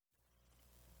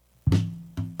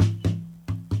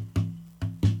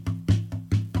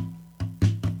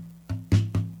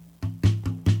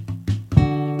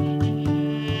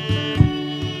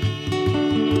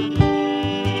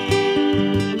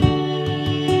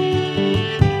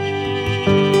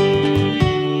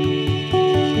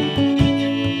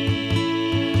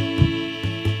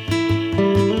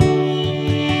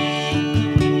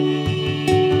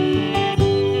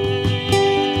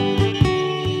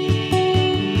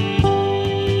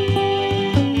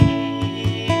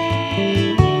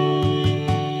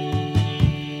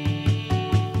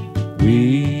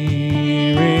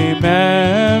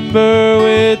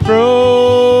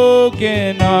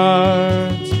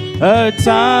the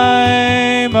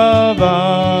time of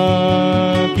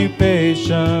occupation,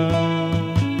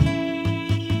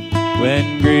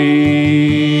 when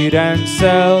greed and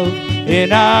self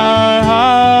in our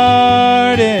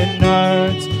hardened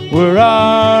hearts were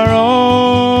our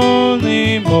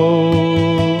only motivation.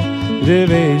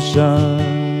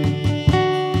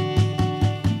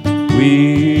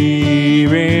 We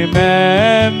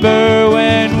remember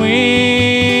when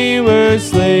we were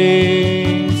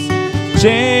slaves,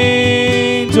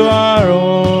 chained to our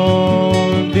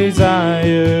own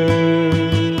desires.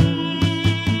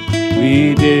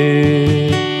 We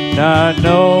did not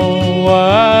know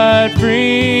what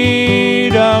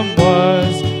freedom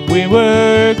was. We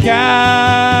were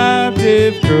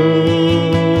captive,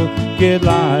 crooked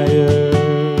liars.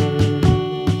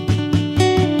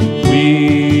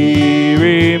 We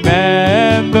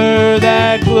remember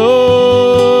that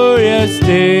glorious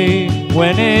day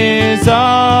when His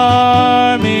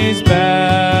armies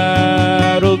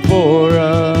battled for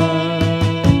us.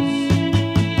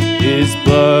 His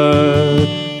blood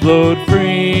flowed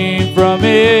free from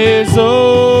His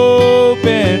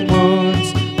open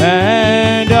wounds,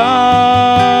 and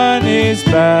on His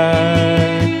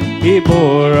back He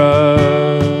bore us.